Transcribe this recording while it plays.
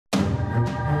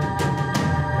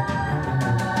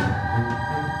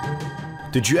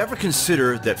Did you ever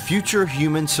consider that future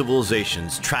human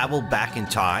civilizations travel back in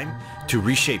time to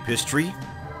reshape history?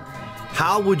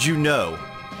 How would you know?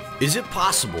 Is it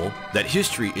possible that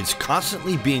history is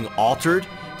constantly being altered,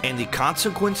 and the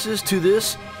consequences to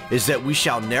this is that we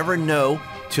shall never know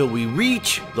till we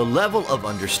reach the level of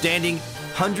understanding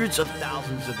hundreds of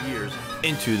thousands of years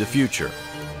into the future?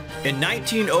 In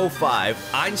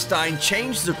 1905, Einstein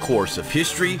changed the course of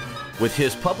history with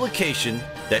his publication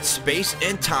that space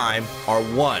and time are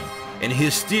one in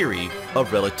his theory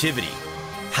of relativity.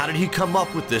 How did he come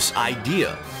up with this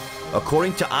idea?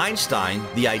 According to Einstein,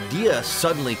 the idea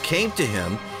suddenly came to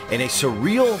him in a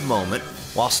surreal moment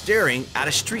while staring at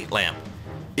a street lamp.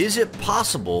 Is it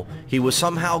possible he was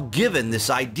somehow given this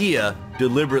idea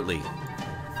deliberately?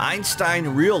 Einstein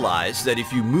realized that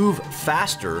if you move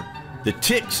faster, the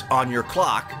ticks on your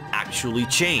clock actually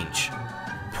change.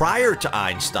 Prior to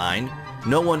Einstein,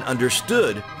 no one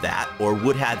understood that or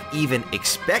would have even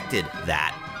expected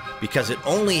that, because it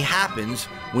only happens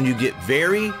when you get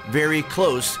very, very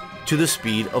close to the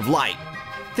speed of light.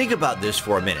 Think about this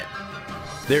for a minute.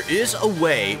 There is a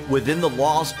way within the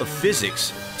laws of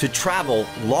physics to travel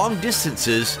long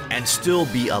distances and still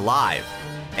be alive,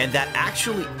 and that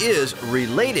actually is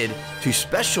related to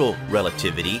special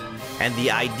relativity and the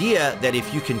idea that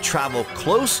if you can travel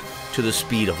close to the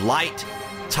speed of light,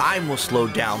 time will slow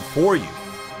down for you.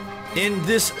 In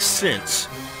this sense,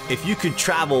 if you could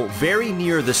travel very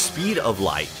near the speed of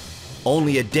light,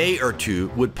 only a day or two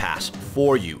would pass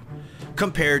for you,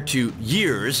 compared to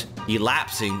years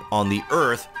elapsing on the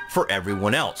earth for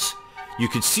everyone else. You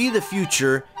could see the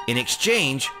future in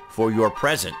exchange for your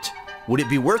present. Would it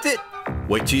be worth it?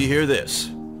 Wait till you hear this.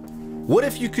 What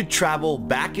if you could travel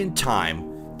back in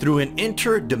time through an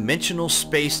interdimensional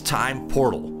space-time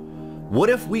portal? What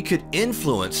if we could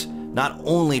influence not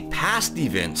only past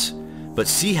events, but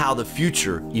see how the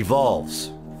future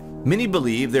evolves? Many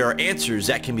believe there are answers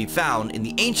that can be found in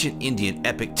the ancient Indian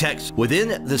epic texts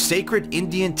within the sacred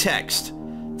Indian text,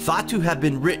 thought to have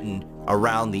been written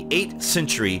around the 8th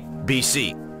century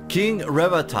BC. King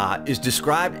Revata is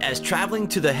described as traveling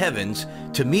to the heavens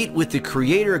to meet with the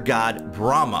creator god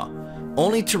Brahma,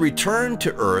 only to return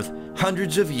to Earth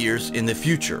hundreds of years in the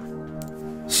future.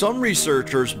 Some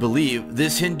researchers believe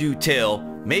this Hindu tale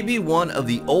may be one of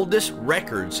the oldest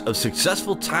records of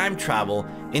successful time travel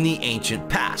in the ancient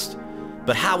past.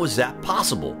 But how is that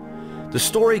possible? The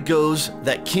story goes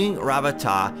that King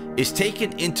Revata is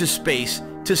taken into space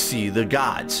to see the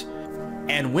gods.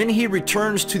 And when he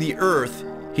returns to the earth,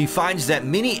 he finds that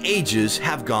many ages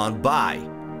have gone by.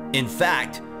 In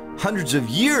fact, hundreds of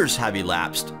years have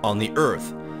elapsed on the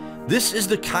earth. This is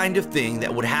the kind of thing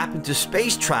that would happen to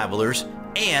space travelers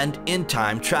and in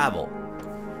time travel.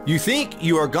 You think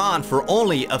you are gone for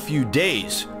only a few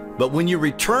days, but when you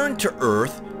return to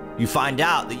Earth, you find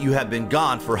out that you have been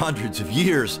gone for hundreds of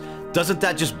years. Doesn't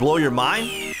that just blow your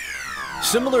mind?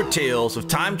 Similar tales of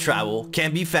time travel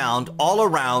can be found all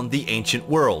around the ancient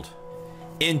world.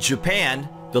 In Japan,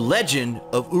 the legend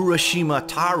of Urashima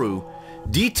Taru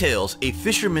details a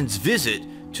fisherman's visit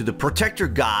to the protector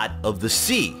god of the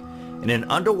sea in an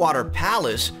underwater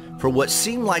palace for what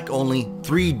seemed like only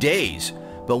 3 days.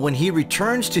 But when he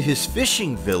returns to his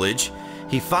fishing village,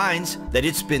 he finds that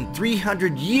it's been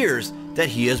 300 years that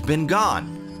he has been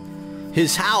gone.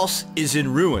 His house is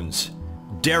in ruins,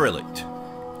 derelict.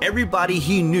 Everybody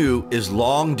he knew is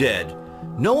long dead.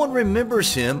 No one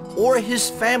remembers him or his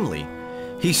family.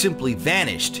 He simply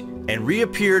vanished and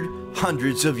reappeared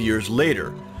hundreds of years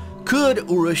later. Could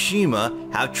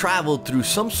Urashima have traveled through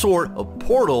some sort of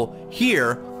portal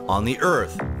here on the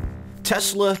Earth?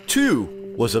 Tesla,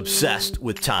 too, was obsessed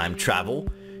with time travel.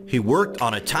 He worked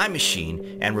on a time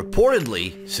machine and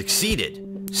reportedly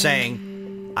succeeded,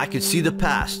 saying, "I could see the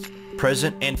past,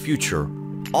 present, and future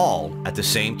all at the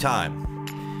same time."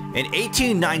 In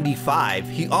 1895,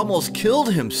 he almost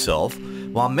killed himself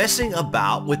while messing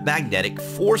about with magnetic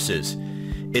forces.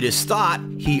 It is thought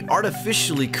he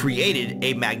artificially created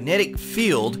a magnetic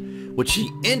field which he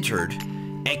entered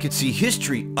and could see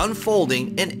history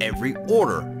unfolding in every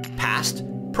order, past,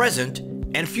 present,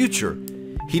 and future.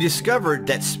 He discovered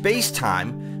that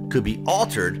space-time could be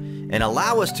altered and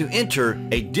allow us to enter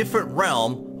a different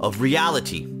realm of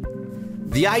reality.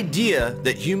 The idea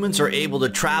that humans are able to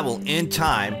travel in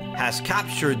time has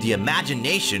captured the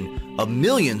imagination of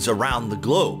millions around the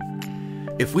globe.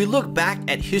 If we look back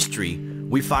at history,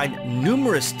 we find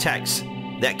numerous texts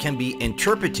that can be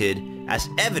interpreted as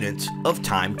evidence of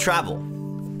time travel.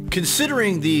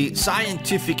 Considering the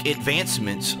scientific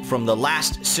advancements from the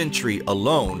last century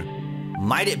alone,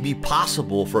 might it be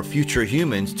possible for future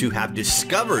humans to have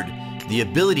discovered the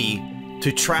ability to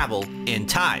travel in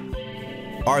time?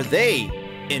 Are they,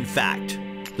 in fact,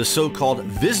 the so-called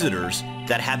visitors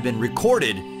that have been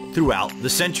recorded throughout the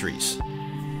centuries?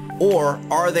 Or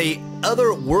are they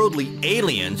otherworldly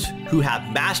aliens who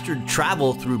have mastered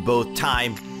travel through both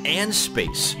time and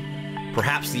space?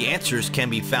 Perhaps the answers can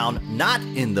be found not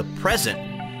in the present,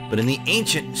 but in the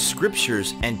ancient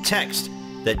scriptures and texts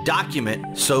that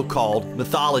document so-called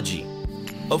mythology.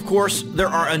 Of course, there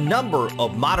are a number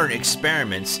of modern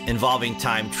experiments involving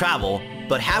time travel,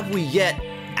 but have we yet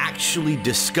actually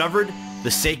discovered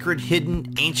the sacred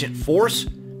hidden ancient force?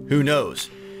 Who knows?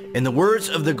 In the words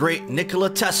of the great Nikola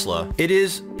Tesla, it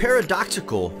is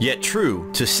paradoxical yet true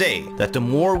to say that the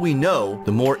more we know,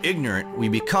 the more ignorant we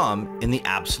become in the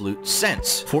absolute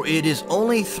sense. For it is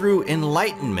only through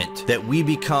enlightenment that we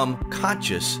become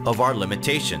conscious of our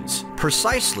limitations.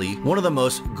 Precisely, one of the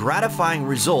most gratifying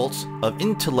results of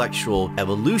intellectual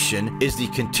evolution is the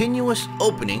continuous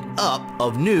opening up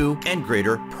of new and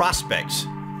greater prospects.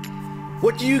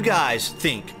 What do you guys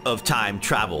think of time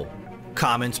travel?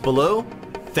 Comments below.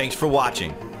 Thanks for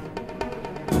watching.